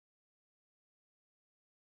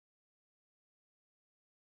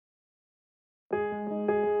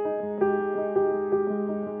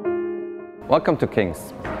Welcome to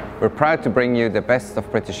Kings. We're proud to bring you the best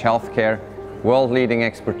of British healthcare, world-leading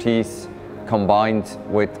expertise combined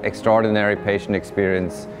with extraordinary patient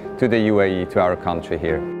experience to the UAE, to our country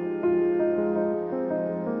here.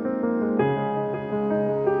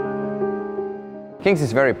 Kings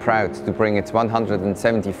is very proud to bring its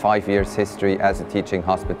 175 years history as a teaching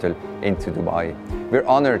hospital into Dubai. We're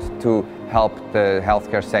honored to help the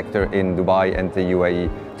healthcare sector in Dubai and the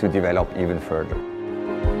UAE to develop even further.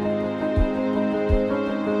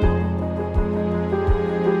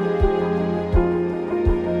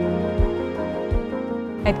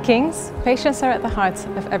 At Kings, patients are at the heart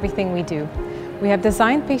of everything we do. We have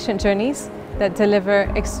designed patient journeys that deliver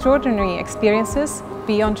extraordinary experiences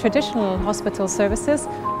beyond traditional hospital services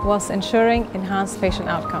whilst ensuring enhanced patient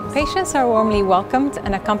outcomes. Patients are warmly welcomed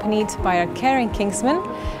and accompanied by our caring Kingsmen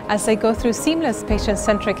as they go through seamless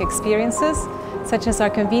patient-centric experiences such as our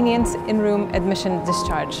convenient in-room admission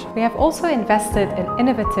discharge. We have also invested in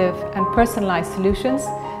innovative and personalised solutions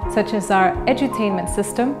such as our edutainment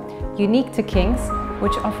system, unique to Kings,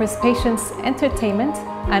 which offers patients entertainment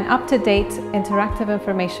and up-to-date interactive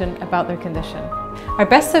information about their condition. Our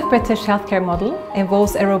Best of British healthcare model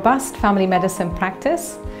involves a robust family medicine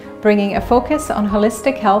practice, bringing a focus on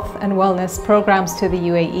holistic health and wellness programs to the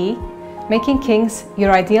UAE, making Kings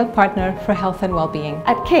your ideal partner for health and well-being.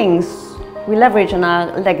 At Kings, we leverage on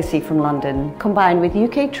our legacy from London, combined with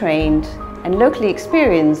UK-trained and locally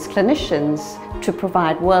experienced clinicians to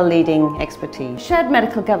provide world-leading expertise. Shared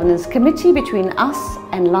medical governance committee between us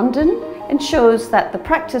and London ensures that the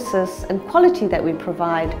practices and quality that we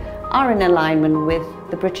provide are in alignment with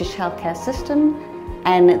the British healthcare system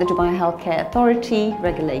and the Dubai Healthcare Authority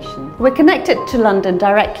regulation. We're connected to London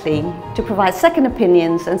directly to provide second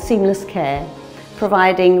opinions and seamless care,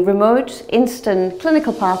 providing remote, instant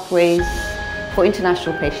clinical pathways for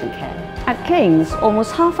international patient care. At Kings,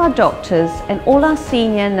 almost half our doctors and all our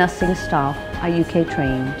senior nursing staff are UK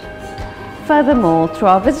trained. Furthermore, through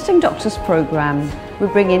our Visiting Doctors programme, we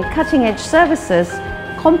bring in cutting-edge services,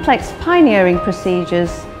 complex pioneering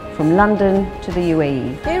procedures from London to the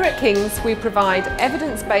UAE. Here at Kings, we provide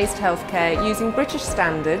evidence-based healthcare using British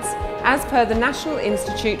standards as per the National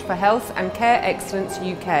Institute for Health and Care Excellence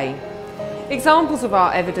UK. Examples of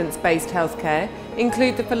our evidence-based healthcare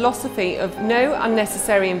include the philosophy of no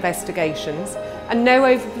unnecessary investigations and no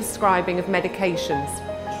overprescribing of medications.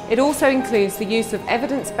 It also includes the use of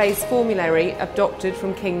evidence-based formulary adopted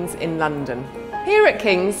from Kings in London. Here at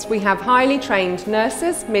Kings, we have highly trained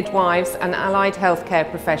nurses, midwives and allied healthcare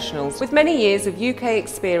professionals with many years of UK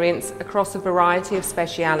experience across a variety of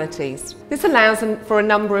specialities. This allows for a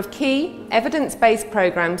number of key evidence-based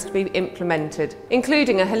programs to be implemented,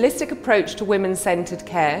 including a holistic approach to women-centred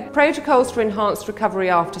care, protocols for enhanced recovery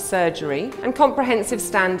after surgery and comprehensive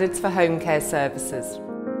standards for home care services.